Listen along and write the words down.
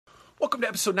Welcome to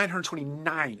episode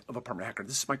 929 of Apartment Hacker.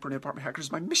 This is Mike Burnett, Apartment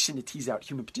Hackers. My mission to tease out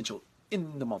human potential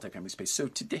in the multifamily space. So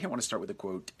today I want to start with a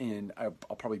quote, and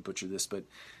I'll probably butcher this, but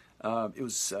it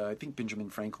was, I think, Benjamin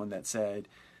Franklin that said,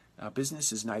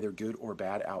 business is neither good or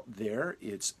bad out there.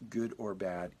 It's good or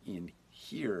bad in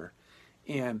here.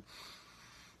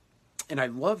 And I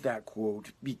love that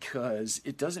quote because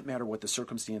it doesn't matter what the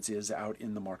circumstance is out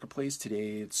in the marketplace.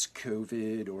 Today it's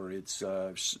COVID, or it's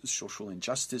social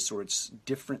injustice, or it's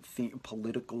different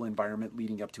political environment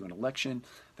leading up to an election.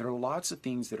 There are lots of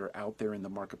things that are out there in the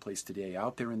marketplace today,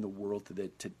 out there in the world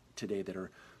today that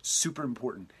are super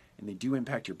important, and they do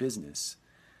impact your business.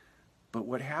 But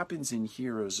what happens in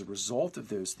here as a result of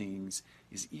those things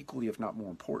is equally, if not more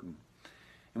important.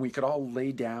 And we could all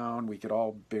lay down, we could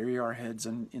all bury our heads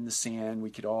in the sand, we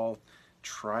could all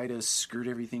try to skirt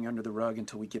everything under the rug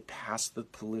until we get past the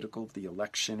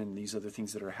election, and these other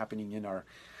things that are happening in our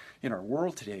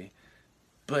world today.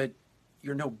 But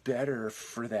you're no better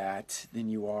for that than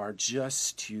you are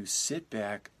just to sit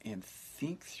back and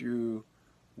think through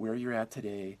where you're at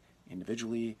today,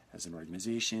 individually, as an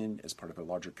organization, as part of a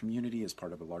larger community, as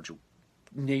part of a larger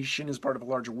nation, as part of a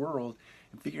larger world,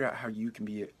 and figure out how you can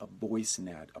be a voice in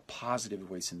that, a positive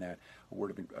voice in that,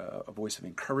 a voice of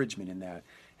encouragement in that,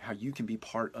 how you can be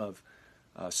part of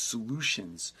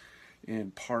solutions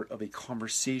and part of a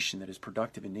conversation that is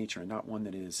productive in nature and not one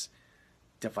that is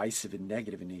divisive and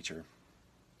negative in nature.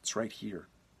 It's right here,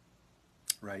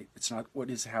 right? It's not what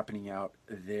is happening out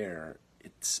there.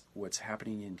 It's what's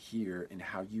happening in here and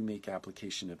how you make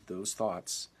application of those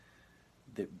thoughts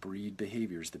that breed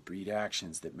behaviors, that breed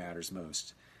actions that matters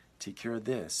most. Take care of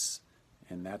this,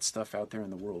 and that stuff out there in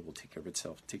the world will take care of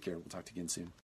itself. Take care. We'll talk to you again soon.